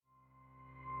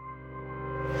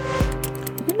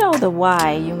know the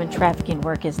why human trafficking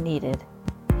work is needed,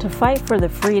 to fight for the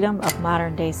freedom of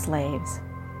modern-day slaves.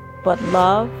 But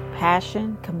love,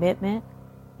 passion, commitment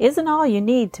isn't all you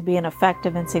need to be an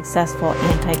effective and successful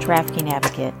anti-trafficking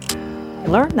advocate.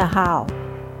 Learn the how.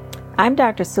 I'm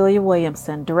Dr. Celia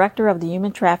Williamson, Director of the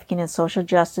Human Trafficking and Social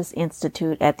Justice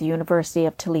Institute at the University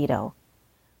of Toledo.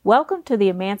 Welcome to the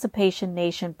Emancipation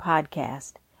Nation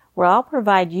podcast, where I'll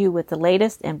provide you with the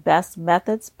latest and best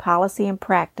methods, policy, and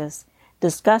practice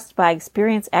discussed by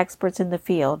experienced experts in the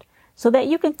field so that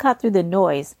you can cut through the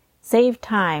noise, save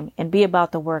time, and be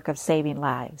about the work of saving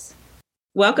lives.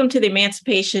 Welcome to the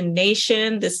Emancipation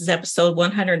Nation. This is episode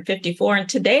 154, and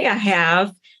today I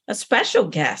have a special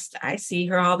guest. I see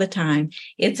her all the time.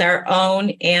 It's our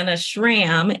own Anna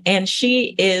Schramm, and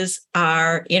she is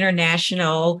our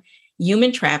International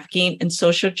Human Trafficking and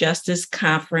Social Justice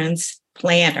Conference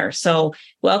planner. So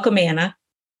welcome, Anna.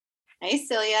 Hey,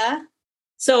 Celia.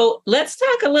 So let's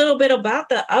talk a little bit about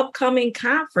the upcoming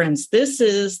conference. This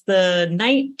is the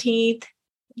 19th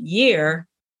year,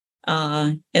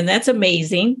 and that's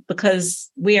amazing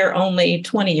because we are only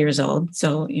 20 years old.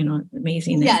 So,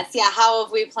 amazing. Yes, yeah. How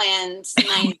have we planned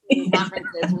 19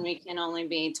 conferences when we can only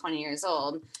be 20 years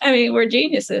old? I mean, we're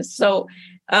geniuses. So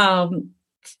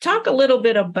talk a little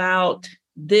bit about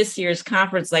this year's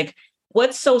conference. Like,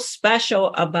 what's so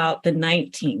special about the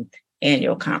 19th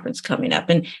annual conference coming up?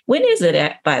 And when is it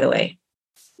at, by the way?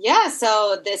 Yeah,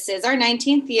 so this is our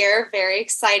 19th year. Very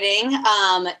exciting.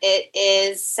 It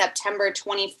is September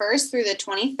 21st through the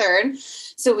 23rd.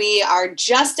 So we are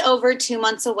just over 2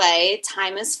 months away.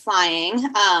 Time is flying.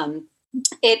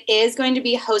 It is going to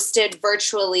be hosted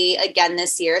virtually again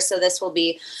this year. So this will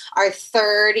be our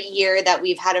third year that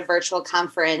we've had a virtual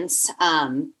conference,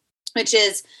 which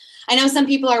is, I know some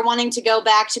people are wanting to go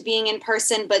back to being in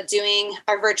person, but doing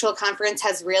our virtual conference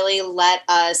has really let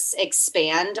us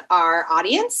expand our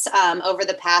audience over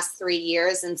the past 3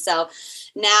 years. And so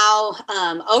now,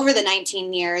 over the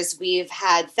 19 years, we've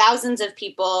had thousands of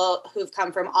people who've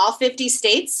come from all 50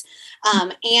 states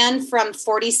and from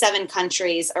 47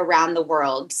 countries around the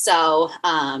world. So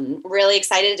really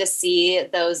excited to see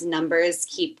those numbers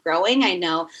keep growing. I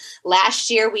know last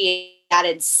year we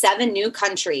added 7 new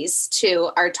countries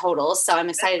to our total. So I'm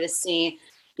excited to see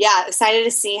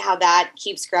how that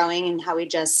keeps growing and how we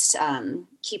just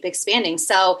keep expanding.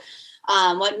 So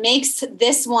what makes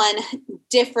this one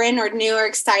different or new or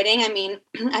exciting? I mean,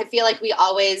 I feel like we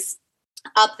always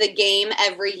up the game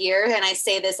every year. And I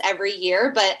say this every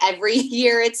year, but every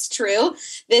year it's true.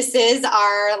 This is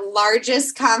our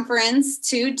largest conference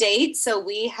to date. So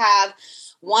we have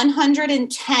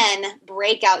 110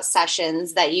 breakout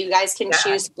sessions that you guys can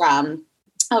choose from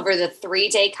over the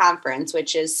 3-day conference,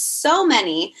 which is so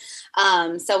many.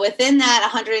 So within that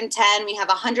 110, we have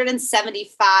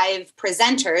 175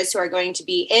 presenters who are going to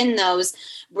be in those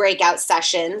breakout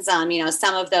sessions.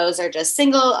 Some of those are just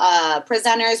single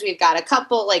presenters. We've got a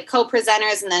couple like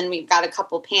co-presenters, and then we've got a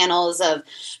couple panels of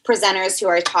presenters who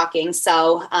are talking.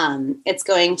 So it's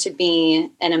going to be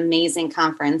an amazing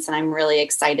conference, and I'm really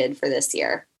excited for this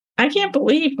year. I can't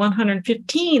believe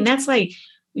 115. That's like,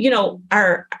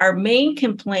 our main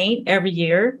complaint every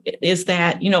year is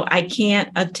that, I can't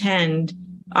attend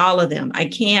all of them.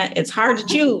 It's hard to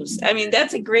choose. I mean,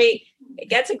 that's a great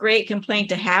complaint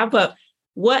to have, but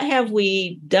what have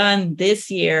we done this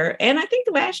year? And I think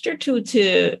last year too,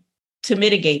 to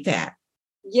mitigate that.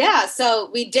 Yeah. So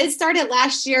we did start it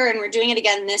last year and we're doing it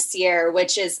again this year,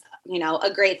 which is,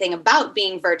 a great thing about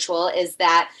being virtual is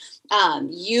that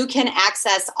you can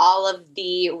access all of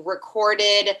the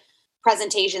recorded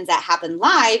presentations that happen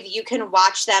live. You can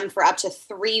watch them for up to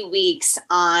 3 weeks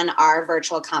on our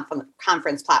virtual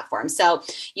conference platform. So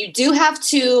you do have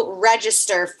to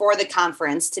register for the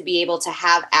conference to be able to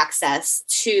have access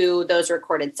to those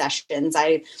recorded sessions.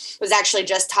 I was actually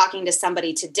just talking to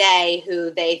somebody today who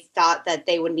they thought that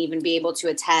they wouldn't even be able to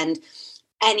attend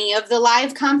any of the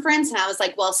live conference. And I was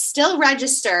like, well, still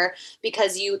register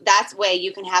because that's way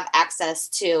you can have access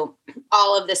to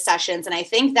all of the sessions. And I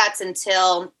think that's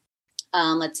until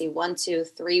 1, 2,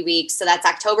 3 weeks. So that's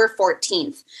October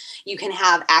 14th. You can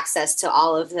have access to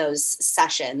all of those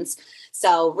sessions.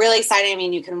 So really exciting. I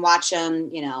mean, you can watch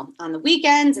them, on the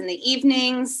weekends and the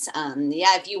evenings.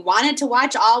 If you wanted to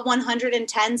watch all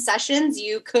 110 sessions,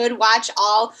 you could watch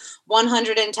all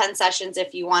 110 sessions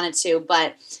if you wanted to.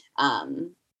 But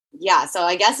so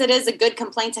I guess it is a good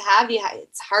complaint to have.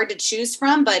 It's hard to choose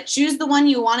from, but choose the one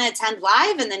you want to attend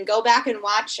live and then go back and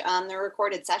watch the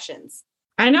recorded sessions.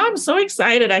 I know, I'm so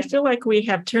excited. I feel like we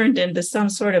have turned into some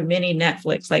sort of mini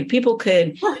Netflix. Like people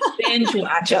could binge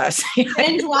watch us.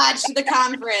 Binge watch the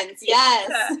conference.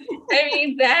 Yes. I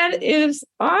mean, that is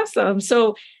awesome.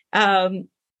 So, and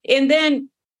then,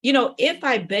 if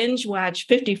I binge watch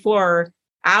 54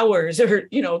 hours or,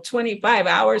 25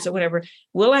 hours or whatever,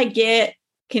 will I get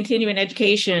continuing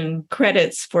education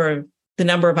credits for the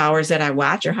number of hours that I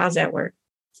watch, or how's that work?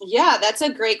 Yeah, that's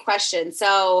a great question.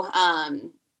 So,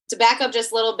 to back up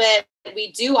just a little bit,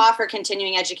 we do offer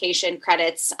continuing education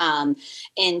credits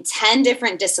in 10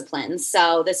 different disciplines.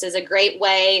 So this is a great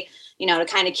way, to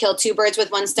kind of kill two birds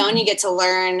with one stone. You get to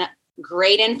learn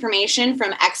great information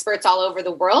from experts all over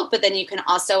the world, but then you can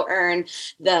also earn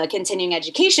the continuing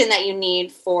education that you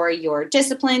need for your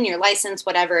discipline, your license,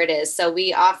 whatever it is. So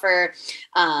we offer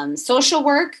social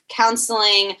work,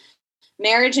 counseling,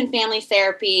 marriage and family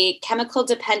therapy, chemical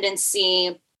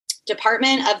dependency,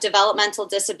 Department of Developmental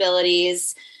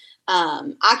Disabilities,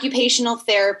 occupational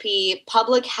therapy,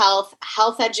 public health,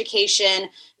 health education,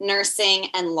 nursing,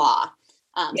 and law.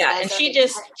 And she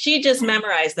just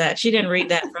memorized that. She didn't read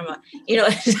that from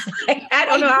I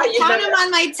don't know how you count them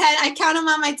on my 10. I count them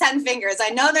on my 10 fingers.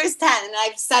 I know there's 10, and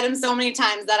I've said them so many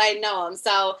times that I know them.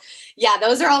 So yeah,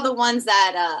 those are all the ones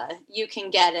that you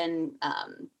can get. And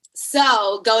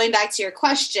so going back to your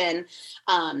question,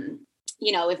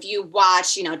 if you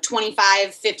watch,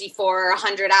 25, 54,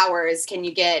 100 hours, can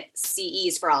you get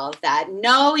CEs for all of that?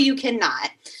 No, you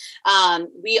cannot.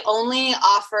 We only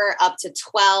offer up to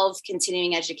 12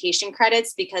 continuing education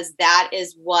credits because that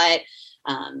is what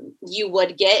you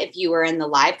would get if you were in the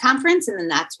live conference. And then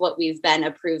that's what we've been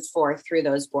approved for through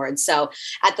those boards. So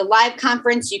at the live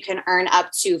conference, you can earn up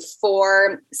to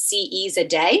 4 CEs a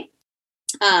day.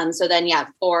 So then,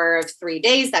 4 of 3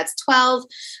 days, that's 12.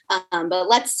 But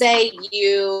let's say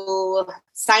you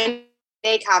signed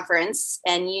a conference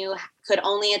and you could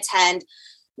only attend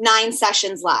 9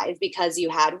 sessions live because you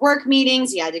had work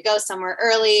meetings, you had to go somewhere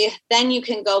early. Then you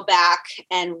can go back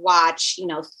and watch,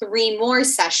 3 more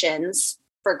sessions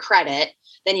for credit.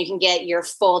 Then you can get your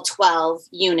full 12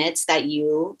 units that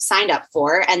you signed up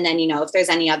for. And then, if there's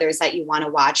any others that you want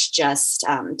to watch just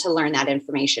to learn that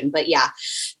information. But yeah,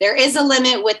 there is a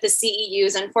limit with the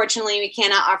CEUs. Unfortunately, we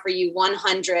cannot offer you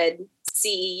 100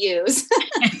 CEUs.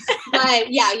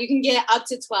 But yeah, you can get up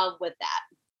to 12 with that.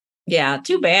 Yeah,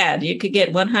 too bad. You could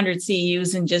get 100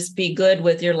 CEUs and just be good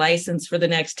with your license for the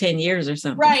next 10 years or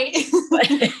something. Right.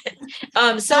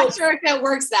 So not sure if it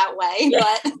works that way,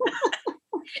 but...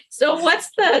 So what's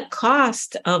the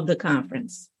cost of the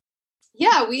conference?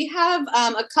 Yeah, we have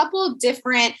a couple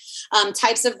different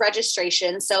types of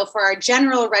registration. So for our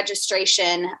general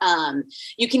registration,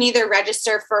 you can either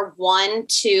register for 1,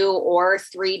 2, or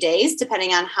 3 days,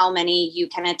 depending on how many you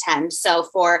can attend. So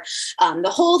for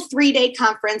the whole 3-day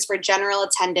conference for general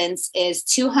attendance is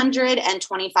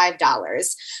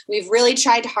 $225. We've really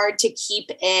tried hard to keep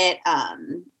it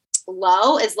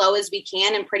low as we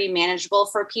can and pretty manageable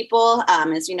for people.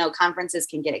 As you know, conferences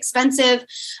can get expensive,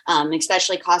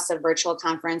 especially cost of virtual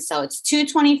conference. So it's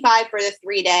 $225 for the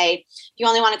 3-day. If you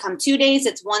only want to come 2 days,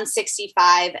 it's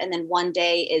 $165, and then 1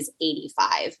 day is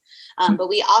 $85. But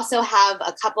we also have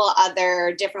a couple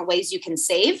other different ways you can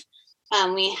save.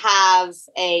 We have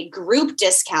a group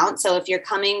discount. So if you're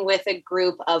coming with a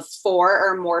group of 4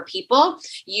 or more people,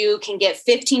 you can get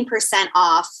 15%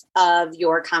 off of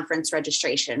your conference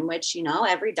registration, which,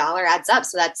 every dollar adds up.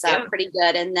 So that's pretty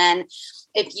good. And then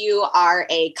if you are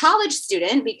a college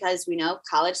student, because we know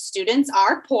college students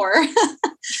are poor,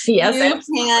 yes,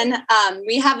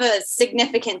 we have a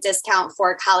significant discount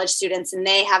for college students, and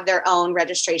they have their own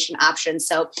registration options.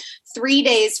 So 3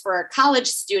 days for a college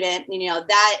student,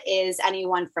 that is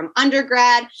anyone from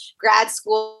undergrad, grad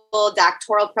school,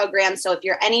 doctoral program. So if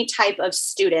you're any type of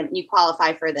student, you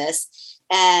qualify for this.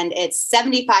 And it's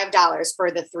 $75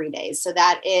 for the 3 days. So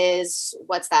that is,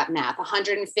 what's that math?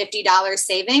 $150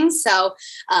 savings. So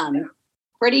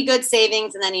pretty good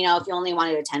savings. And then, if you only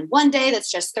want to attend 1 day, that's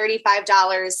just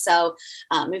 $35. So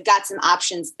we've got some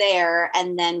options there.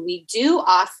 And then we do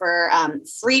offer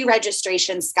free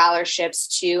registration scholarships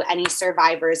to any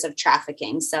survivors of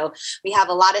trafficking. So we have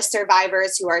a lot of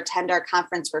survivors who attend our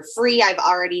conference for free. I've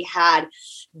already had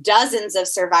dozens of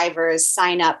survivors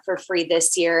sign up for free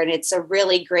this year. And it's a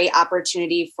really great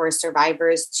opportunity for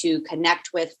survivors to connect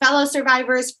with fellow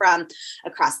survivors from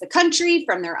across the country,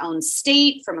 from their own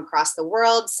state, from across the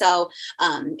world. So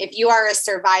if you are a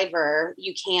survivor,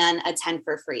 you can attend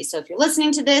for free. So if you're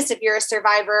listening to this, if you're a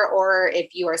survivor, or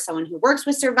if you are someone who works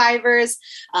with survivors,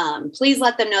 please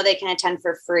let them know they can attend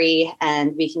for free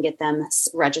and we can get them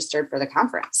registered for the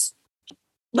conference.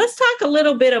 let's talk a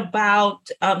little bit about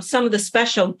some of the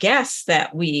special guests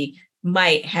that we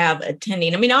might have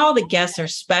attending. I mean, all the guests are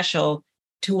special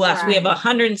to us. Right. We have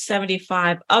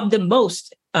 175 of the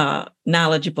most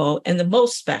knowledgeable and the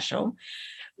most special.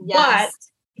 Yes.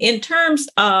 But in terms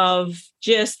of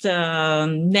just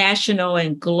national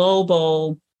and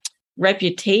global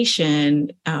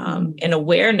reputation and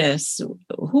awareness,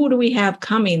 who do we have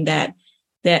coming that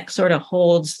sort of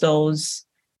holds those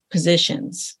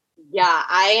positions? Yeah,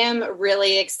 I am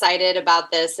really excited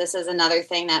about this. This is another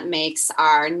thing that makes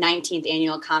our 19th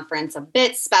annual conference a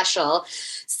bit special.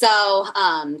 So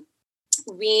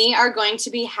we are going to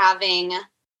be having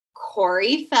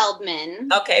Corey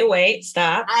Feldman. Okay, wait,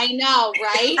 stop. I know,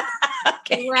 right?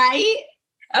 Okay. Right?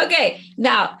 Okay,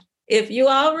 now, if you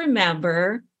all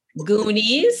remember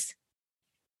Goonies,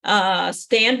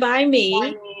 Stand By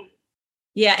Me.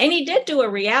 Yeah, and he did do a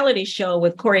reality show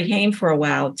with Corey Haim for a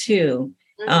while, too.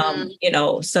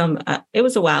 It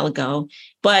was a while ago.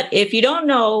 But if you don't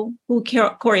know who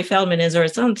Corey Feldman is, or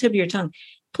it's on the tip of your tongue,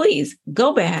 please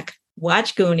go back,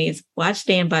 watch Goonies, watch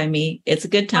Stand By Me. It's a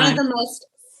good time. One of the most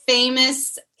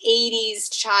famous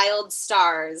 80s child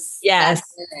stars. Yes.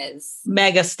 There is.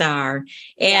 Megastar.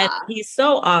 And he's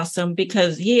so awesome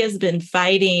because he has been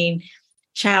fighting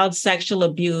child sexual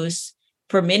abuse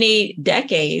for many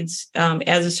decades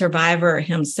as a survivor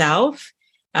himself.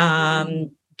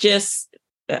 Just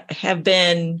have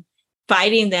been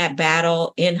fighting that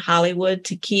battle in Hollywood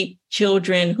to keep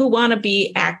children who want to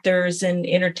be actors and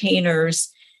entertainers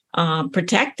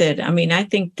protected. I mean, I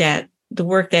think that the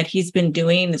work that he's been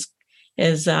doing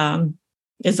is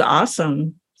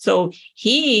awesome. So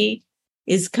he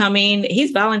is coming,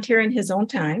 he's volunteering his own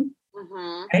time,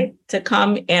 right, to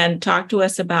come and talk to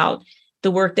us about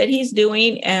the work that he's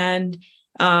doing and,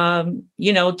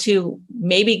 to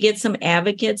maybe get some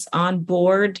advocates on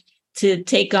board to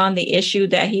take on the issue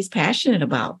that he's passionate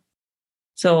about.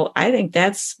 So I think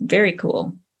that's very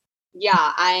cool.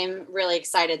 Yeah, I'm really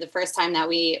excited. The first time that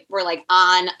we were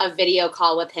on a video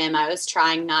call with him, I was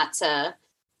trying not to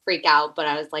freak out, but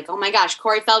I was like, oh my gosh,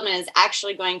 Corey Feldman is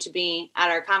actually going to be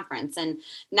at our conference. And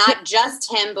not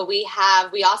just him, but we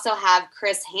also have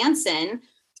Chris Hansen,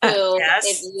 who,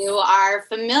 if you are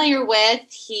familiar with,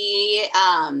 he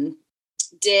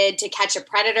did To Catch a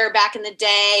Predator back in the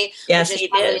day. Yes, which is he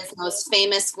probably did. His most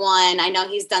famous one. I know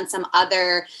he's done some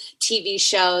other TV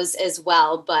shows as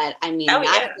well, but I mean,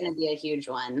 that's going to be a huge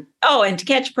one. Oh, and To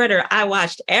Catch a Predator, I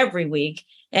watched every week.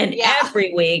 And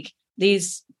every week,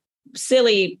 these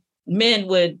silly men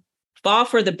would fall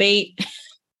for the bait,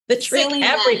 the trick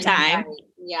every time. Right.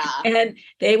 Yeah. And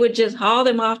they would just haul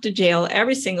them off to jail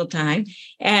every single time.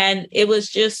 And it was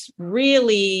just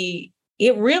really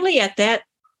at that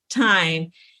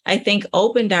time, I think,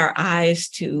 opened our eyes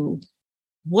to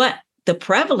what the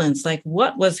prevalence,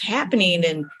 what was happening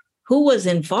and who was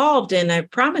involved. And I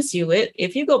promise you,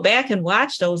 if you go back and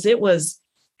watch those, it was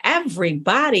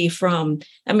everybody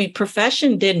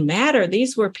profession didn't matter.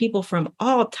 These were people from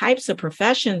all types of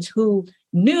professions who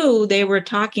knew they were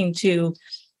talking to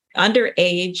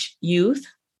underage youth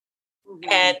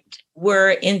and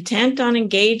were intent on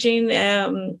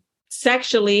engaging,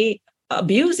 sexually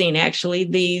abusing, actually,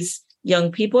 these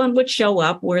young people, and would show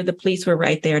up where the police were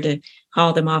right there to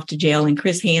haul them off to jail. And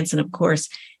Chris Hansen, of course,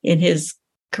 in his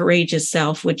courageous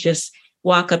self, would just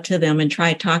walk up to them and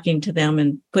try talking to them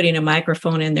and putting a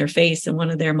microphone in their face in one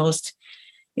of their most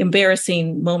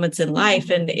embarrassing moments in life.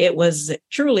 And it was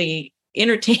truly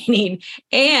entertaining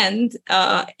and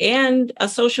a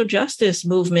social justice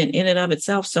movement in and of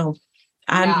itself. So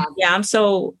I'm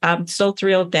so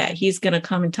thrilled that he's going to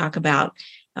come and talk about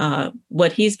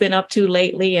what he's been up to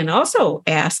lately, and also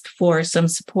ask for some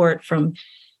support from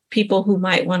people who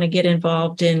might want to get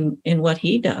involved in what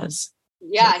he does.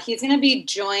 Yeah, he's going to be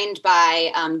joined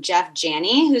by Jeff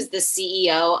Janney, who's the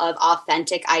CEO of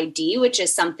Authentic ID, which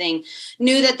is something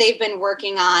new that they've been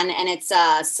working on, and it's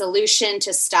a solution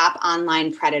to stop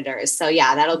online predators. So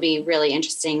yeah, that'll be really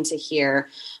interesting to hear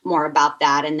more about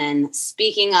that. And then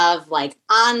speaking of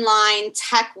online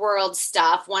tech world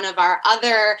stuff, one of our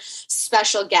other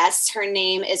special guests, her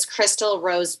name is Crystal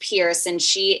Rose Pierce, and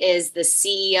she is the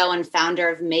CEO and founder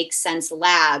of Make Sense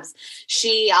Labs.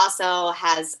 She also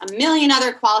has a million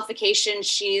other qualifications.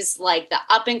 She's the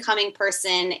up and coming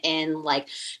person in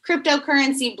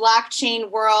cryptocurrency, blockchain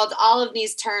world, all of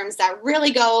these terms that really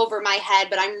go over my head,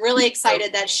 but I'm really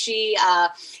excited that she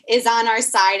is on our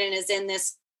side and is in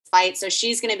this fight. So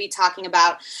she's going to be talking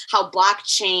about how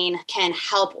blockchain can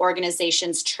help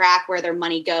organizations track where their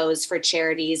money goes for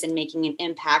charities and making an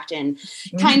impact, and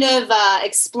kind of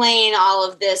explain all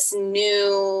of this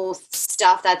new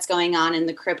stuff that's going on in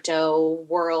the crypto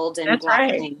world and that's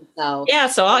blockchain.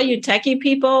 Right. So all you techie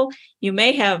people, you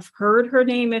may have heard her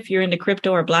name if you're into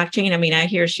crypto or blockchain. I mean, I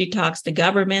hear she talks to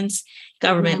government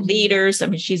leaders. I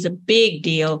mean, she's a big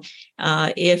deal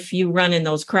if you run in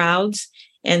those crowds.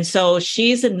 And so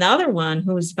she's another one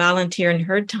who's volunteering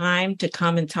her time to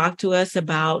come and talk to us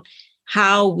about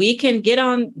how we can get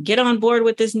on board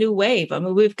with this new wave. I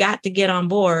mean, we've got to get on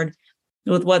board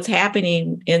with what's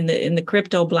happening in the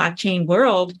crypto blockchain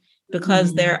world,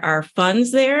 because there are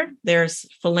funds there, there's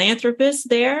philanthropists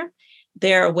there.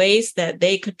 There are ways that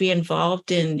they could be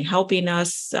involved in helping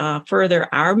us further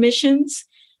our missions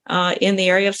in the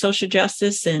area of social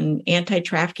justice and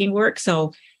anti-trafficking work.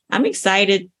 So I'm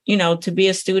excited, to be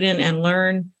a student and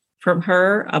learn from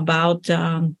her about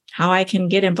how I can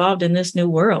get involved in this new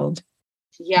world.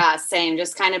 Yeah, same.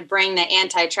 Just kind of bring the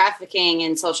anti-trafficking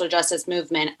and social justice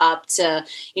movement up to,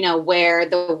 where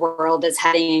the world is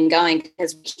heading and going,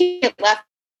 because we get left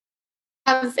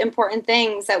have important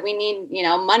things that we need,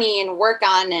 money and work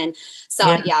on. And so,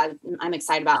 I'm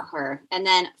excited about her. And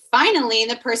then finally,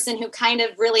 the person who kind of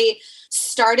really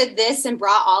started this and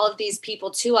brought all of these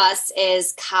people to us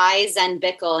is Kai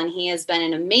Zen-Bickel. And he has been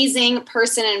an amazing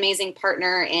person, an amazing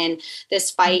partner in this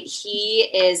fight. He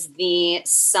is the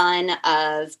son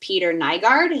of Peter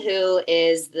Nygard, who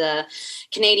is the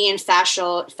Canadian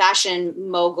fashion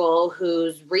mogul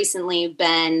who's recently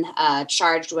been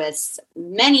charged with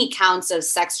many counts of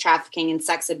sex trafficking and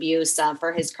sex abuse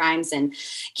for his crimes in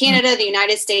Canada, the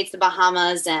United States, the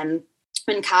Bahamas. And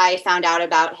when Kai found out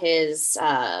about his,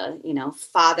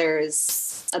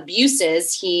 father's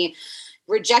abuses, he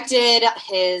rejected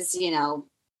his,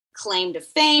 claim to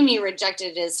fame. He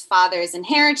rejected his father's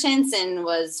inheritance and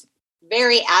was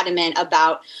very adamant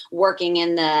about working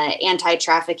in the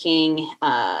anti-trafficking,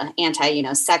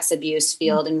 sex abuse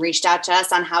field, and reached out to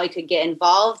us on how he could get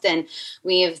involved. And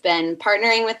we have been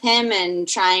partnering with him and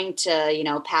trying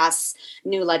to, pass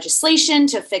new legislation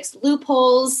to fix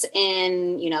loopholes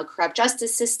in, corrupt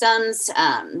justice systems.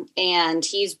 And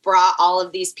he's brought all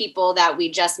of these people that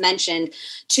we just mentioned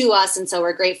to us. And so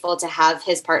we're grateful to have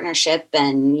his partnership.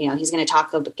 And, he's going to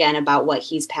talk again about what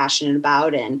he's passionate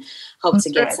about and hope to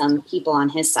get some people on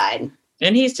his side.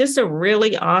 And he's just a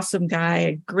really awesome guy,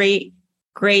 a great,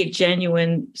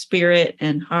 genuine spirit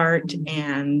and heart,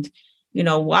 and,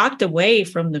 walked away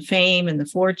from the fame and the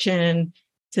fortune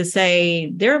to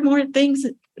say there are more things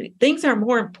are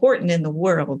more important in the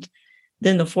world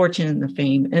than the fortune and the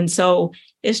fame. And so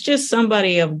it's just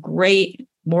somebody of great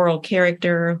moral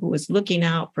character who is looking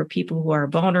out for people who are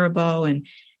vulnerable and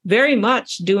very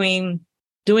much doing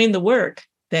the work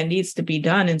that needs to be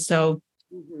done. And so,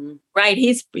 right,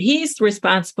 he's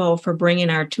responsible for bringing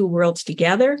our two worlds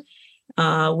together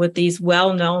with these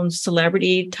well-known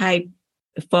celebrity type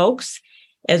folks,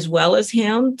 as well as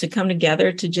him, to come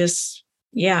together to just,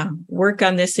 work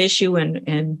on this issue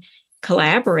and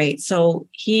collaborate. So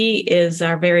he is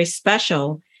our very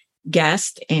special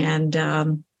guest, and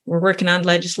we're working on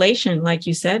legislation, like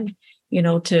you said,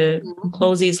 to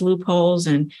close these loopholes,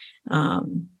 and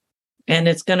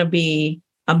it's going to be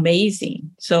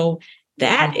amazing. So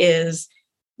that is,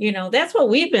 that's what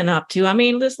we've been up to. I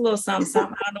mean, this little something. I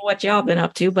don't know what y'all been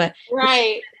up to, but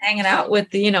right, hanging out with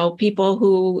people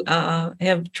who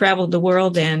have traveled the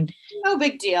world. And no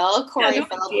big deal. Corey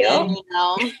Feldman,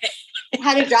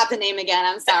 had to drop the name again.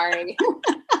 I'm sorry.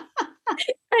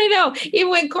 I know. Even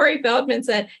when Corey Feldman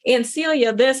said, and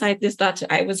Celia, this, I just thought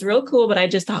I was real cool, but I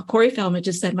just thought Corey Feldman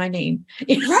just said my name.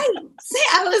 Right. See,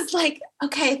 I was like,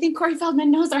 okay, I think Corey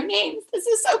Feldman knows our names. This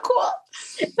is so cool.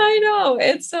 I know.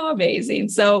 It's so amazing.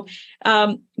 So,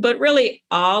 but really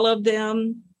all of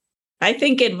them, I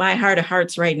think in my heart of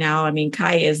hearts right now, I mean,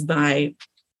 Kai is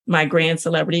my grand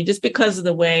celebrity just because of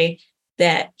the way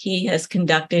that he has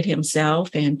conducted himself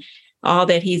and all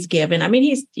that he's given. I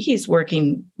mean, he's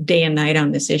working day and night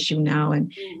on this issue now.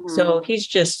 And so he's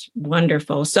just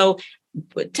wonderful. So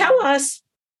tell us,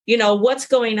 what's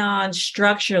going on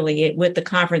structurally with the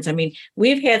conference. I mean,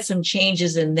 we've had some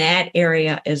changes in that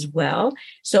area as well.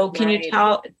 So can you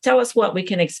tell us what we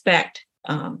can expect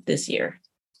this year?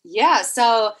 Yeah.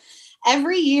 So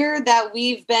every year that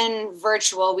we've been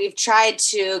virtual, we've tried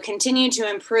to continue to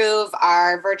improve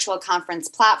our virtual conference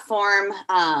platform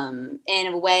in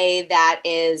a way that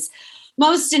is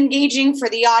most engaging for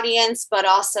the audience, but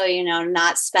also,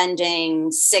 not spending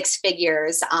six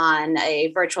figures on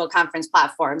a virtual conference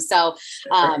platform. So,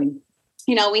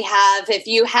 we have, if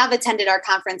you have attended our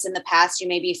conference in the past, you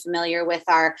may be familiar with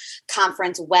our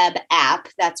conference web app.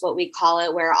 That's what we call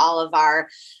it, where all of our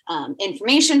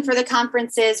information for the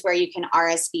conference is, where you can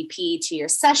RSVP to your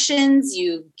sessions.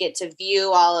 You get to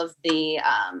view all of the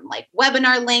like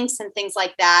webinar links and things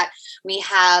like that. We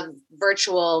have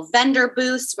virtual vendor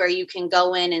booths where you can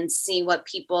go in and see what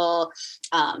people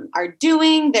are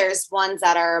doing. There's ones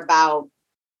that are about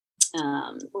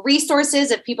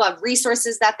resources. If people have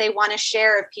resources that they want to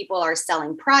share, if people are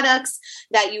selling products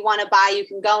that you want to buy, you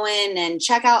can go in and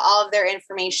check out all of their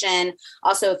information.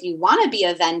 Also, if you want to be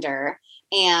a vendor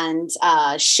and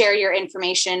share your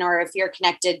information, or if you're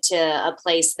connected to a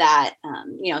place that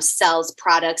sells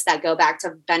products that go back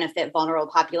to benefit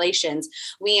vulnerable populations,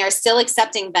 we are still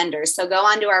accepting vendors. So go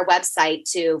onto our website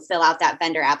to fill out that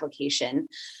vendor application.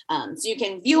 So you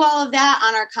can view all of that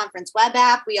on our conference web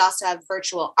app. We also have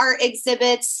virtual art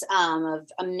exhibits of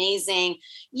amazing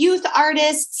youth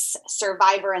artists,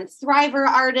 survivor and thriver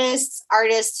artists,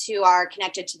 artists who are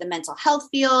connected to the mental health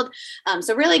field.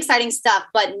 So really exciting stuff.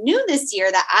 But new this year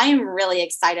that I am really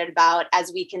excited about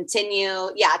as we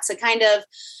continue, to kind of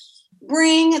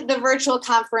bring the virtual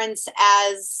conference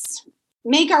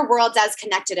make our worlds as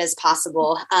connected as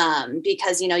possible,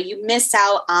 because, you miss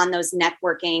out on those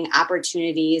networking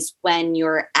opportunities when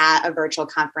you're at a virtual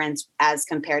conference as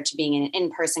compared to being in an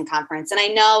in-person conference. And I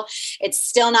know it's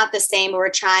still not the same, but we're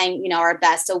trying, our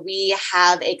best. So we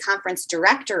have a conference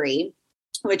directory,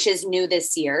 which is new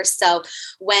this year. So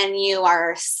when you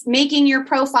are making your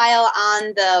profile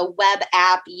on the web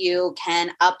app, you can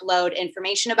upload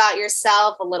information about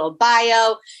yourself, a little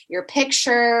bio, your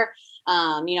picture,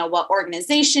 what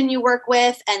organization you work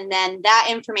with. And then that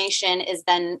information is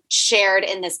then shared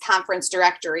in this conference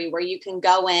directory where you can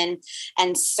go in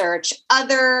and search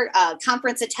other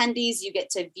conference attendees. You get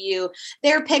to view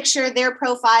their picture, their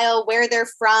profile, where they're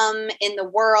from in the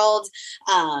world.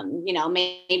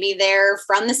 Maybe they're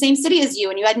from the same city as you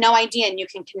and you had no idea, and you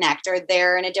can connect, or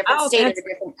they're in a different state or a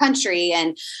different country.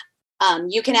 And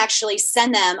you can actually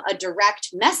send them a direct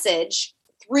message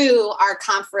through our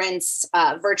conference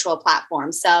virtual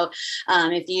platform. So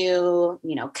if you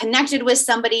connected with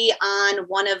somebody on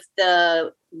one of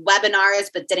the webinars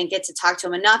but didn't get to talk to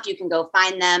them enough, you can go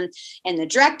find them in the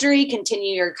directory,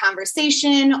 continue your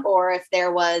conversation. Or if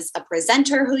there was a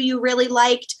presenter who you really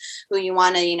liked, who you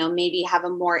want to maybe have a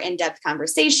more in-depth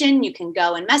conversation, you can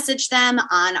go and message them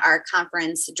on our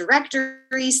conference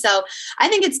directory. So I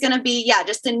think it's going to be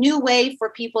just a new way for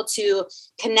people to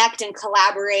connect and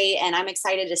collaborate, and I'm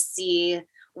excited to see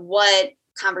what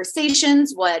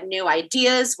conversations, what new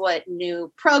ideas, what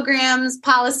new programs,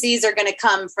 policies are going to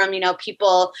come from,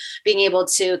 people being able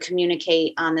to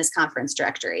communicate on this conference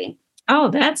directory. Oh,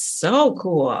 that's so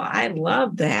cool. I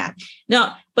love that.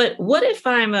 No, but what if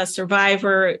I'm a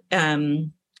survivor?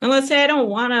 And let's say I don't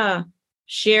want to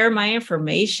share my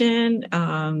information.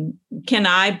 Can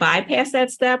I bypass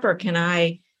that step, or can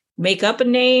I make up a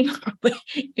name?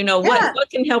 What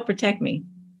can help protect me?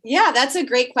 Yeah, that's a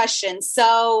great question.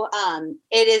 So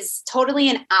it is totally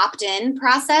an opt-in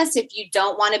process. If you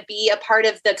don't want to be a part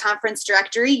of the conference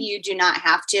directory, you do not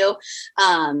have to.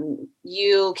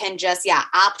 You can just,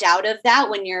 opt out of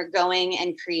that when you're going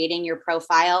and creating your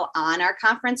profile on our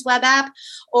conference web app.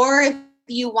 Or if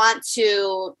you want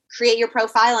to create your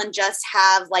profile and just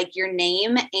have like your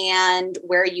name and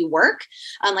where you work,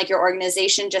 like your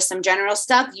organization, just some general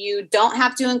stuff, you don't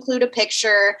have to include a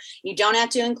picture. You don't have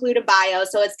to include a bio.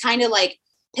 So it's kind of like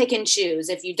pick and choose.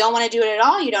 If you don't want to do it at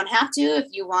all, you don't have to. If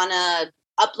you want to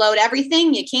upload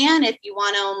everything, you can. If you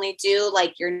want to only do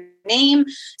like your name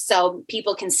so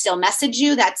people can still message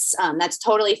you, that's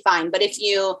totally fine. But if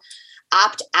you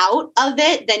opt out of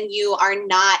it, then you are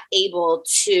not able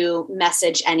to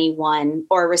message anyone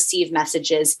or receive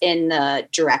messages in the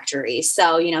directory.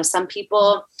 So, some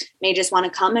people may just want to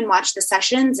come and watch the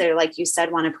sessions, or like you said,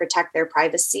 want to protect their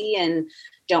privacy and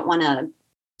don't want to,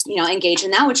 engage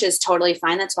in that, which is totally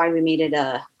fine. That's why we made it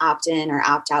a opt-in or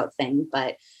opt-out thing.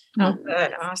 But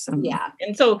good. Awesome. Yeah.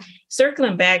 And so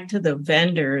circling back to the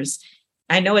vendors,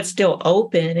 I know it's still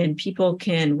open and people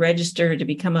can register to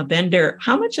become a vendor.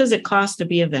 How much does it cost to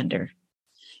be a vendor?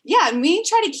 Yeah, and we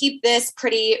try to keep this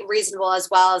pretty reasonable, as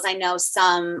well as I know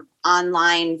some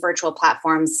online virtual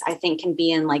platforms, I think, can be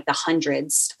in like the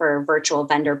hundreds for virtual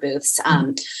vendor booths.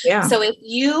 So if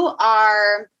you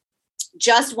are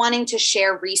just wanting to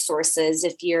share resources,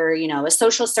 if you're, a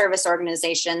social service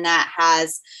organization that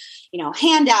has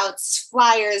handouts,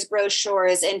 flyers,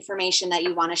 brochures, information that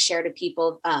you want to share to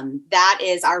people, that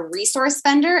is our resource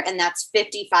vendor, and that's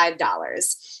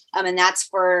 $55. And that's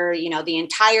for, the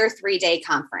entire 3-day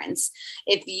conference.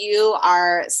 If you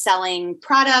are selling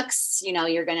products,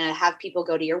 you're going to have people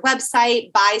go to your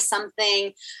website, buy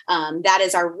something. That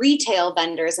is our retail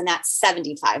vendors, and that's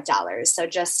 $75. So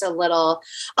just a little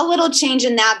change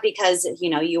in that because,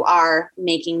 you are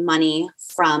making money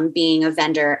from being a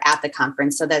vendor at the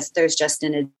conference. So there's just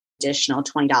an additional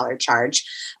 $20 charge.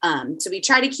 So we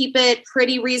try to keep it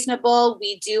pretty reasonable.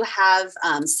 We do have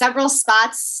several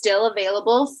spots still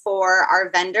available for our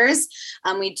vendors.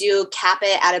 We do cap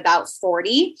it at about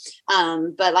 40.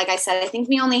 But like I said, I think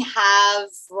we only have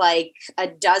like a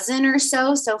dozen or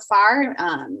so far.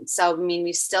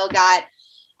 We've still got,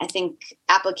 I think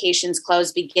applications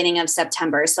close beginning of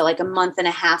September. So like a month and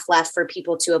a half left for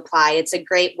people to apply. It's a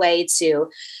great way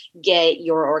to get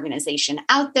your organization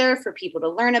out there for people to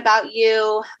learn about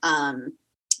you.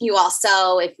 You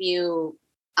also,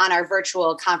 on our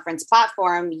virtual conference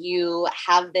platform, you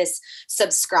have this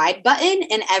subscribe button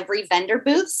in every vendor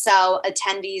booth. So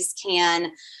attendees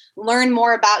can learn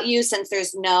more about you since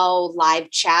there's no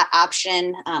live chat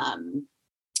option.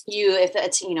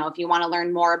 If you want to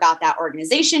learn more about that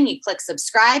organization, you click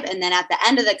subscribe. And then at the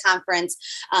end of the conference,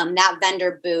 that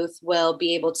vendor booth will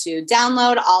be able to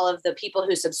download all of the people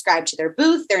who subscribe to their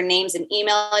booth, their names and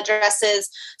email addresses.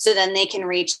 So then they can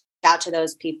reach out to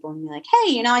those people and be like,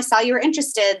 hey, I saw you were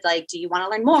interested. Like, do you want to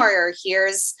learn more? Or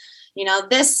here's,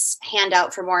 this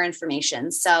handout for more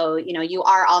information. So, you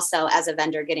are also as a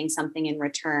vendor getting something in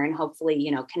return,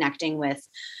 hopefully, connecting with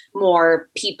more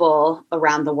people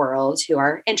around the world who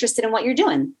are interested in what you're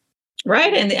doing.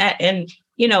 Right. And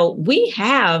we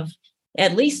have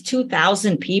at least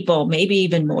 2,000 people, maybe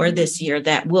even more this year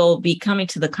that will be coming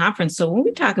to the conference. So when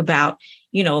we talk about,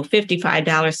 $55,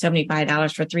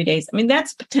 $75 for 3 days, I mean,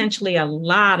 that's potentially a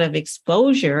lot of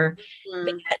exposure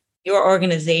that your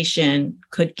organization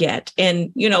could get.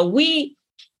 And, we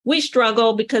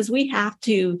struggle because we have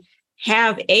to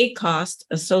have a cost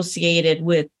associated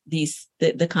with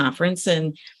the conference,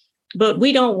 but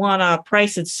we don't want to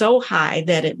price it so high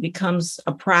that it becomes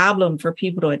a problem for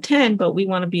people to attend, but we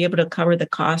want to be able to cover the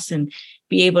costs and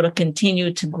be able to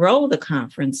continue to grow the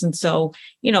conference. And so,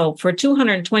 for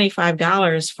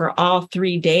 $225 for all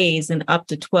 3 days and up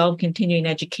to 12 continuing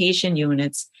education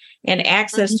units and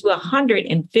access to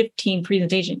 115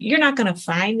 presentations, you're not going to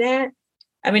find that.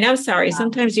 I mean, I'm sorry.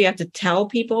 Sometimes you have to tell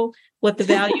people what the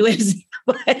value is,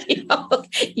 but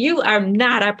you are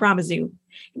not, I promise you,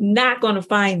 not going to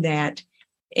find that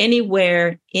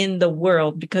anywhere in the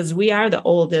world because we are the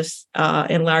oldest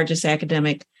and largest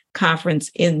academic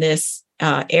conference in this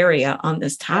area on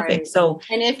this topic. Right. So,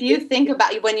 and if you think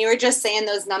about when you were just saying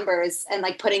those numbers and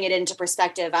like putting it into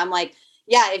perspective, I'm like,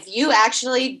 yeah, if you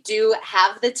actually do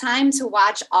have the time to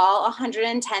watch all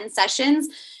 110 sessions,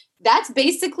 that's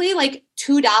basically like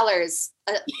 $2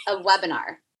 a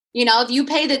webinar. If you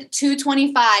pay the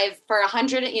 $225 for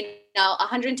 100,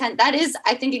 110, that is,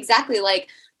 I think, exactly like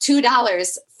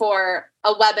 $2 for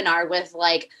a webinar with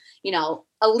like,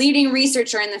 a leading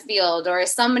researcher in the field or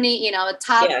somebody, a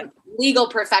top legal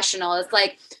professional. It's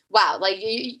like, wow, like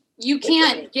you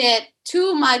can't get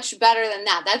too much better than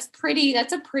that. That's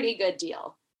a pretty good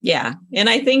deal. Yeah. And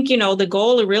I think, the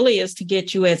goal really is to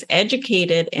get you as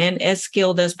educated and as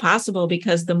skilled as possible,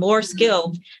 because the more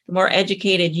skilled, the more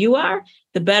educated you are,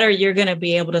 the better you're going to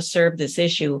be able to serve this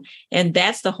issue. And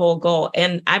that's the whole goal.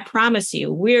 And I promise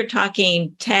you, we're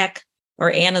talking tech,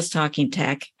 or Anna's talking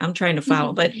tech. I'm trying to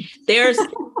follow, but there's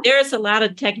a lot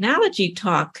of technology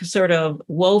talk sort of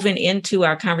woven into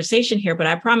our conversation here. But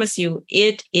I promise you,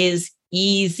 it is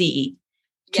easy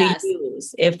to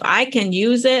use. If I can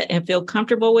use it and feel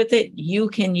comfortable with it, you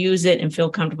can use it and feel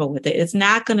comfortable with it. It's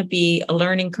not going to be a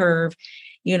learning curve.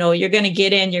 You're going to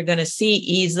get in, you're going to see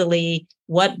easily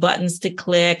what buttons to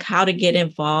click, how to get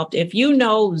involved. If you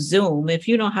know Zoom, if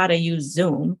you know how to use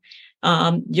Zoom,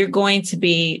 you're going to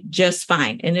be just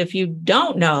fine. And if you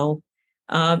don't know,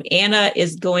 Anna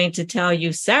is going to tell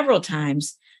you several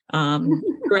times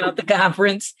throughout the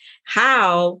conference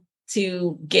how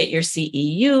to get your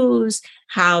CEUs,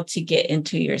 how to get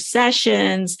into your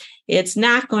sessions. It's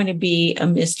not going to be a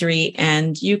mystery,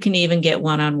 and you can even get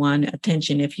one-on-one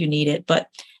attention if you need it, but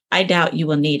I doubt you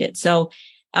will need it. So,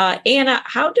 Anna,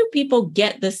 how do people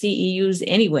get the CEUs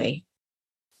anyway?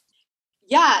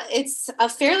 Yeah, it's a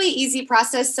fairly easy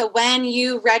process. So when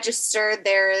you register,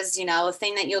 there's, a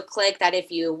thing that you'll click that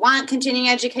if you want continuing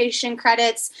education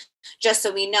credits, just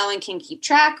so we know and can keep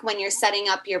track when you're setting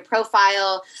up your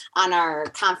profile on our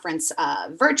conference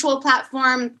virtual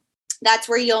platform, that's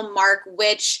where you'll mark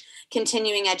which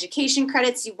continuing education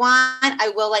credits you want,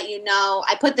 I will let you know.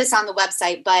 I put this on the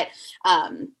website, but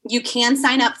you can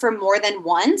sign up for more than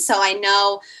one. So I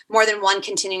know more than one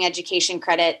continuing education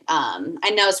credit.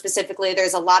 I know specifically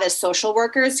there's a lot of social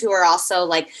workers who are also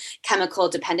like chemical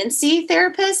dependency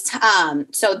therapists.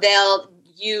 So they'll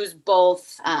use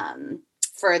both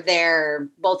for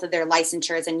both of their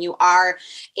licensures, and you are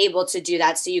able to do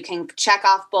that. So you can check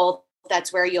off both.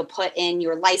 That's where you'll put in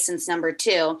your license number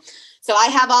too. So I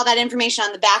have all that information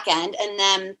on the back end. And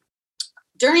then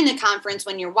during the conference,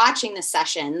 when you're watching the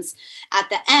sessions, at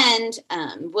the end,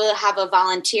 we'll have a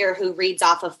volunteer who reads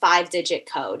off a 5-digit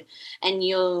code. And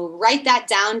you'll write that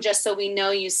down just so we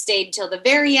know you stayed till the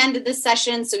very end of the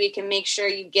session, so we can make sure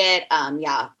you get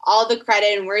all the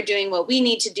credit, and we're doing what we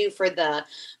need to do for the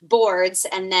boards.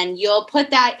 And then you'll put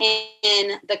that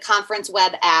in the conference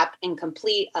web app and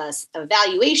complete a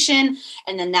evaluation.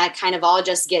 And then that kind of all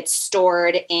just gets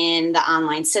stored in the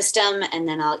online system. And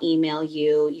then I'll email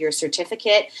you your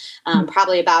certificate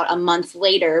probably about a month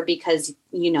later, because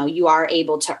you are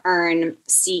able to earn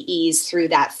CEs through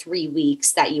that 3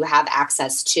 weeks that you have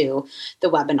access to the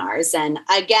webinars. And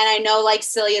again, I know, like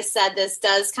Celia said, this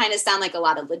does kind of sound like a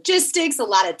lot of logistics, a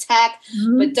lot of tech,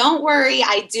 but don't worry.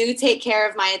 I do take care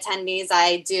of my attendees.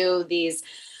 I do these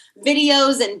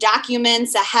videos and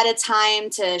documents ahead of time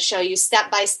to show you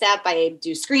step by step. I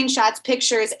do screenshots,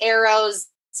 pictures, arrows,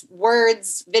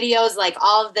 words, videos, like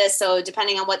all of this. So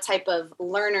depending on what type of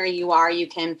learner you are, you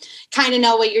can kind of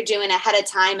know what you're doing ahead of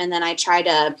time. And then I try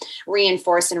to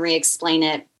reinforce and re-explain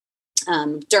it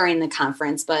during the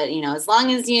conference. But, as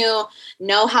long as you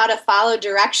know how to follow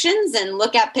directions and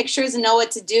look at pictures and know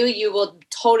what to do, you will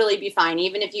totally be fine.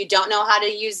 Even if you don't know how to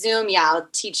use Zoom, I'll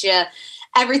teach you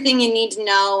everything you need to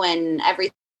know and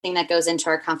everything that goes into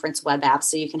our conference web app,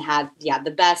 so you can have,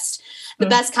 the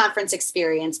best conference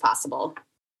experience possible.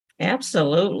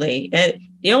 Absolutely.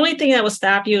 The only thing that will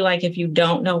stop you, like if you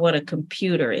don't know what a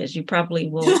computer is, you probably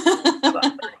will.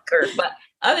 But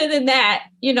other than that,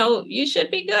 you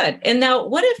should be good. And now,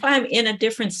 what if I'm in a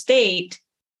different state?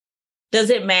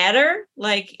 Does it matter?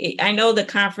 Like, I know the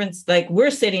conference, like we're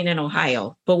sitting in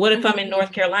Ohio, but what if I'm in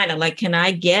North Carolina? Like, can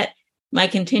I get my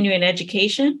continuing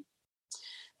education?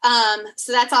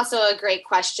 So that's also a great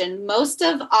question. Most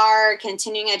of our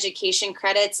continuing education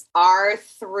credits are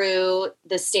through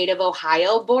the state of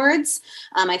Ohio boards.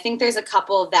 I think there's a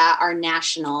couple that are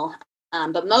national,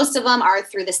 but most of them are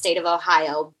through the state of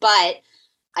Ohio. But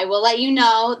I will let you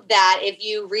know that if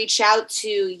you reach out to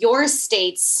your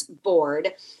state's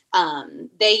board,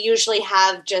 they usually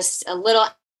have just a little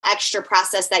extra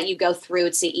process that you go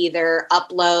through to either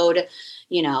upload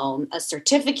a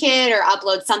certificate or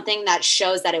upload something that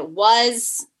shows that it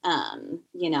was,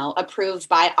 approved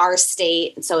by our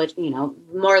state. So it,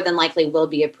 more than likely will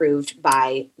be approved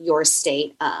by your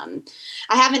state. I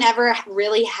haven't ever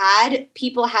really had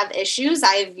people have issues.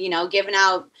 I've, given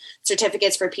out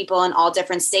certificates for people in all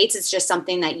different states. It's just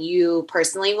something that you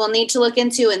personally will need to look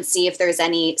into and see if there's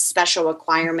any special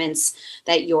requirements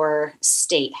that your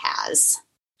state has.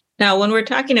 Now, when we're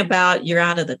talking about you're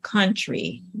out of the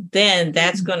country, then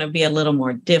that's going to be a little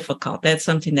more difficult. That's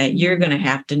something that you're going to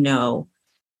have to know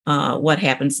what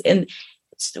happens. And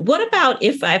what about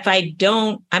if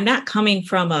I'm not coming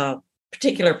from a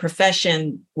particular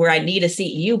profession where I need a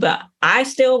CEU, but I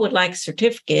still would like a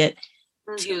certificate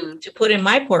to put in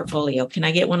my portfolio. Can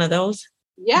I get one of those?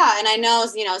 Yeah. And I know,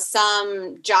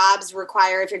 some jobs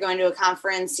require, if you're going to a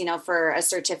conference, for a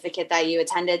certificate that you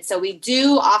attended. So we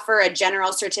do offer a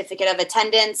general certificate of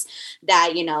attendance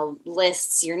that,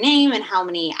 lists your name and how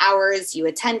many hours you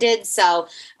attended. So,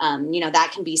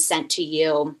 that can be sent to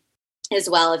you as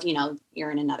well. If,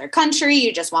 you're in another country,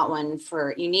 you just want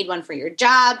you need one for your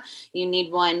job. You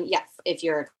need one. Yeah. If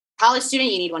you're a college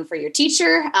student, you need one for your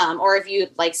teacher. Or if you,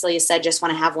 like Celia said, just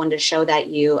want to have one to show that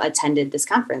you attended this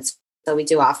conference. So we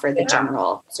do offer the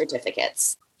general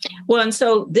certificates. Well, and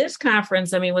so this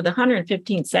conference, with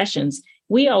 115 sessions,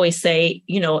 we always say,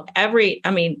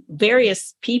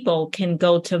 various people can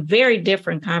go to very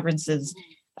different conferences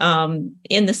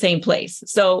in the same place.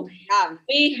 So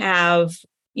we have,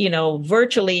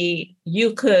 virtually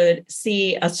you could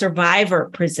see a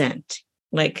survivor present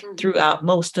throughout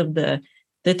most of the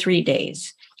 3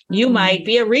 days. You might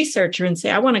be a researcher and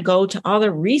say, I want to go to all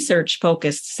the research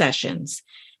focused sessions.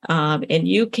 And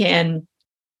you can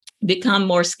become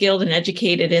more skilled and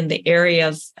educated in the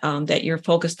areas that you're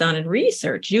focused on in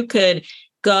research. You could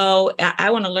go,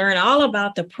 I want to learn all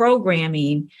about the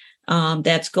programming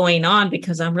that's going on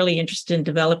because I'm really interested in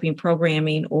developing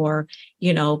programming or,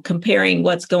 comparing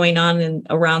what's going on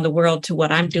around the world to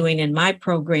what I'm doing in my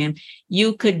program.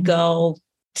 You could go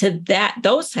to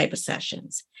those type of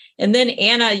sessions. And then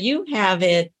Anna, you have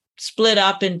it split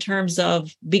up in terms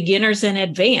of beginners and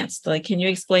advanced. Like, can you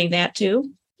explain that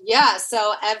too? Yeah,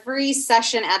 so every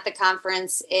session at the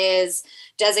conference is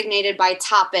designated by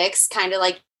topics, kind of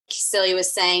like Celia was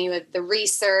saying, you have the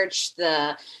research,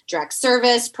 the direct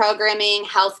service, programming,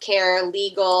 healthcare,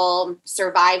 legal,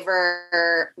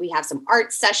 survivor. We have some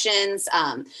art sessions.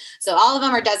 So all of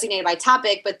them are designated by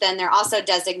topic, but then they're also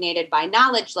designated by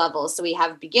knowledge levels. So we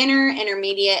have beginner,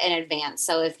 intermediate, and advanced.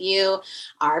 So if you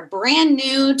are brand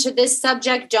new to this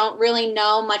subject, don't really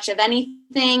know much of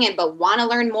anything, but want to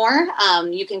learn more,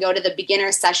 you can go to the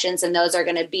beginner sessions, and those are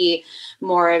going to be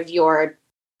more of your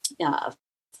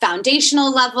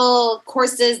foundational level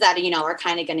courses that, are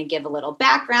kind of going to give a little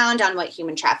background on what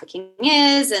human trafficking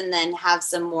is, and then have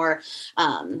some more,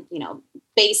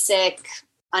 basic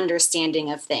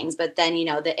understanding of things. But then,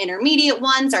 the intermediate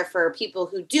ones are for people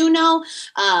who do know,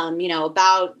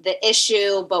 about the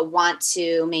issue, but want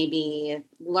to maybe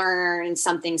learn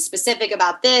something specific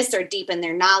about this or deepen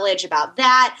their knowledge about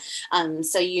that.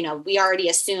 So, we already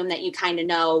assume that you kind of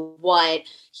know what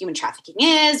human trafficking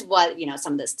is, what,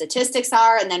 some of the statistics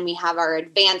are. And then we have our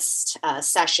advanced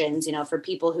sessions, for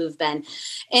people who've been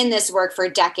in this work for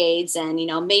decades. And,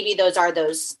 maybe those are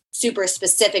those super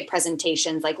specific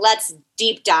presentations, like let's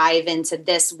deep dive into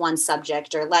this one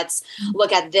subject, or let's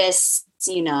look at this,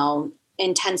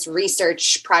 intense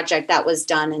research project that was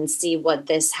done and see what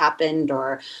this happened,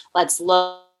 or let's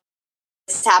look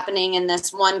what's happening in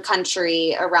this one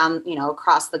country around,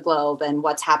 across the globe and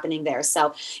what's happening there.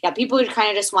 So yeah, people who kind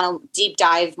of just want to deep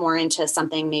dive more into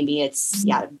something, maybe it's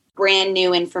brand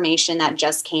new information that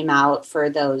just came out for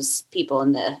those people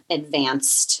in the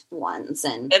advanced ones.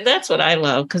 And that's what I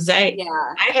love, because I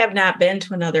have not been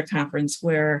to another conference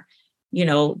where,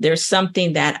 there's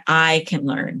something that I can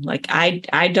learn. Like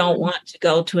I don't want to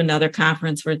go to another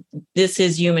conference where this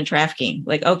is human trafficking.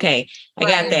 Like, okay, I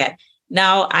got that.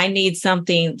 Now I need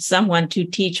someone to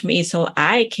teach me so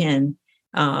I can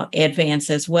advance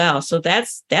as well. So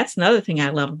that's another thing I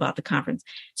love about the conference.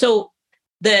 So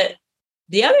the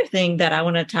other thing that I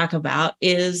want to talk about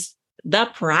is the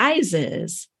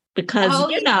prizes, because,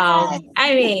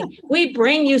 we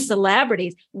bring you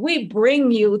celebrities. We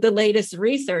bring you the latest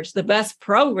research, the best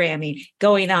programming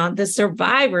going on, the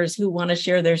survivors who want to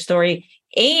share their story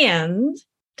and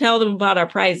tell them about our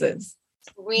prizes.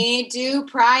 We do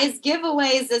prize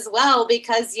giveaways as well,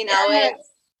 because, it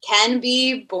can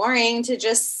be boring to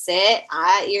just sit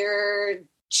at your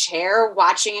chair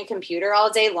watching a computer all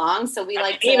day long. So we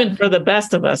like to, even for the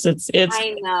best of us, it's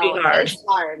I know hard. It's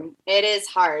hard. It is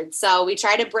hard. So we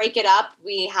try to break it up.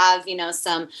 We have,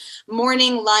 some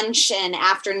morning, lunch, and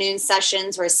afternoon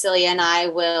sessions where Celia and I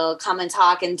will come and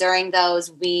talk. And during those,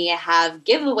 we have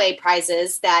giveaway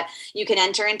prizes that you can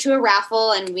enter into a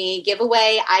raffle, and we give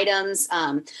away items.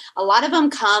 A lot of them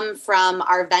come from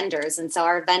our vendors. And so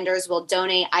our vendors will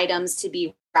donate items to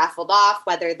be raffled off,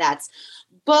 whether that's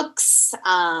books,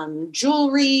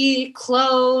 jewelry,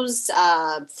 clothes,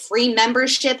 free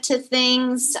membership to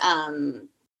things.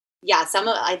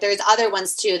 There's other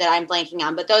ones too that I'm blanking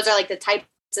on, but those are like the types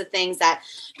of things that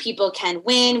people can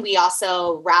win. We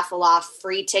also raffle off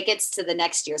free tickets to the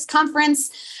next year's conference.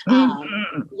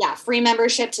 Free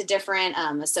membership to different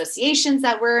associations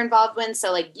that we're involved in.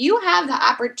 So like you have the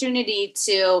opportunity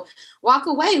to walk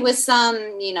away with some,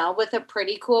 with a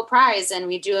pretty cool prize. And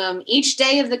we do them each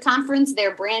day of the conference.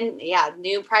 They're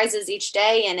new prizes each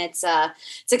day. And it's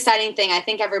exciting thing. I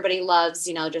think everybody loves,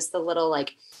 just the little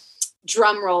like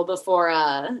drum roll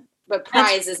before but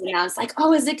prize is announced, like,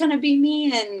 oh, is it going to be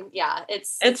me? And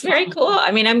it's very cool.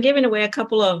 I mean, I'm giving away a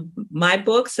couple of my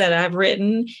books that I've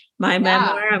written, my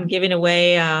memoir. I'm giving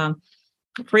away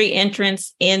free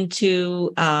entrance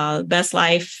into Best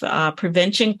Life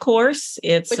Prevention course.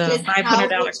 It's a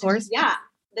 $500 course. Yeah.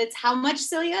 That's how much,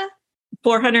 Celia?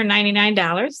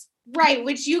 $499. Right.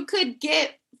 Which you could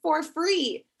get for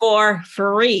free. For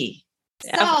free.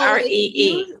 So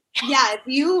if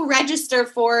you register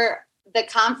for the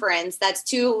conference, that's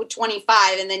 $225,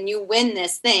 and then you win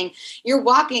this thing, you're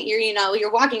walking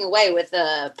away with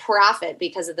a profit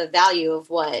because of the value of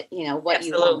what you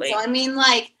want. So I mean,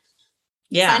 like,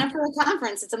 sign up for a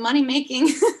conference. It's a money making.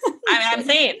 I'm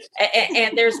saying,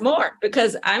 and there's more,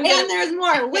 because there's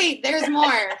more. Wait, there's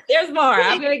more. There's more.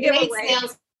 I'm going to give away.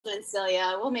 Salesman,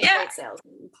 Celia. We'll make great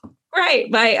salesmen.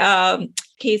 Right. My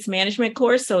case management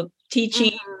course. So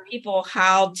teaching people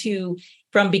how to,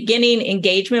 from beginning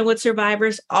engagement with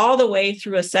survivors all the way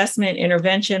through assessment,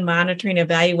 intervention, monitoring,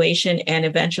 evaluation, and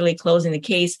eventually closing the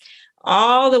case,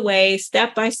 all the way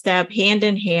step by step, hand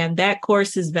in hand. That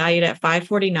course is valued at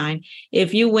 $549.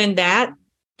 If you win that,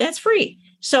 that's free.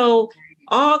 So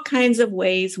all kinds of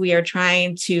ways we are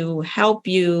trying to help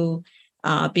you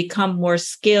become more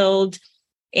skilled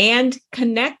and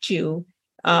connect you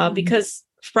because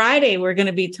Friday, we're going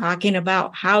to be talking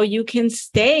about how you can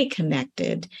stay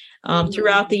connected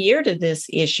throughout the year to this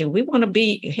issue. We want to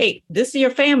be, hey, this is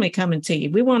your family coming to you.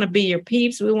 We want to be your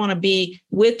peeps. We want to be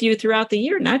with you throughout the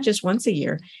year, not just once a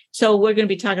year. So we're going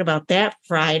to be talking about that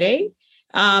Friday.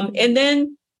 And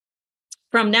then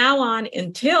from now on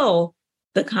until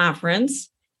the conference,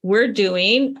 we're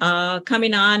doing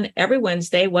coming on every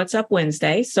Wednesday, What's Up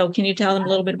Wednesday. So can you tell them a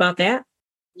little bit about that?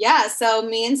 Yeah, so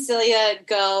me and Celia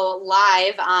go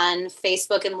live on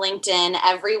Facebook and LinkedIn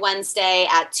every Wednesday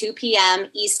at 2 p.m.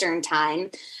 Eastern Time.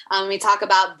 We talk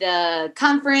about the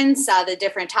conference, the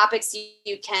different topics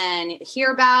you can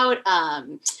hear about.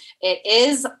 It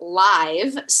is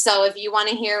live, so if you want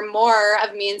to hear more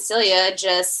of me and Celia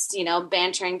just,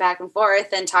 bantering back and forth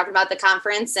and talking about the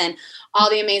conference and all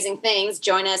the amazing things,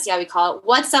 join us. Yeah, we call it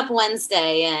What's Up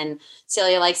Wednesday, and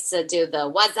Celia likes to do the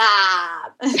What's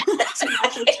Up. That's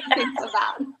what she thinks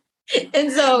about.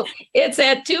 And so it's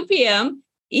at 2 p.m.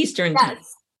 Eastern time.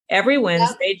 Every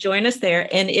Wednesday. Yep. Join us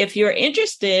there. And if you're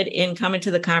interested in coming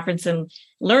to the conference and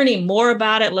learning more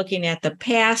about it, looking at the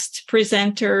past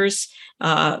presenters,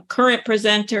 current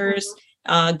presenters,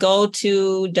 go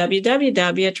to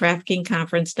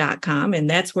www.traffickingconference.com. And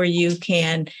that's where you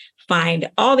can find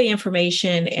all the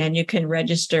information and you can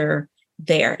register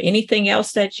there. Anything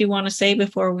else that you want to say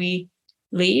before we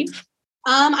leave?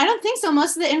 I don't think so.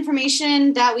 Most of the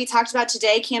information that we talked about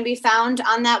today can be found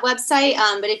on that website.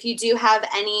 But if you do have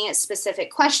any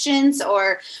specific questions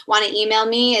or want to email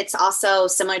me, it's also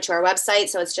similar to our website.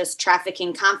 So it's just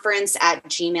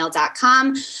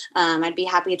traffickingconference@gmail.com. I'd be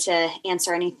happy to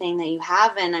answer anything that you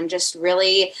have. And I'm just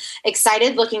really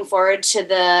excited, looking forward to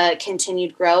the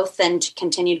continued growth and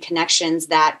continued connections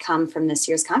that come from this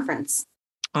year's conference.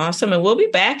 Awesome. And we'll be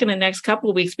back in the next couple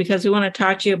of weeks because we want to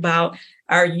talk to you about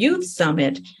our youth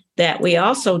summit that we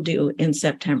also do in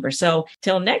September. So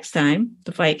till next time,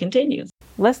 the fight continues.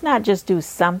 Let's not just do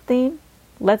something,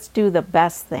 let's do the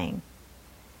best thing.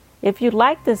 If you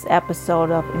like this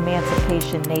episode of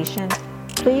Emancipation Nation,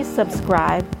 please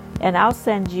subscribe and I'll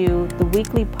send you the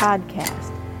weekly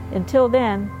podcast. Until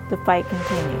then, the fight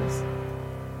continues.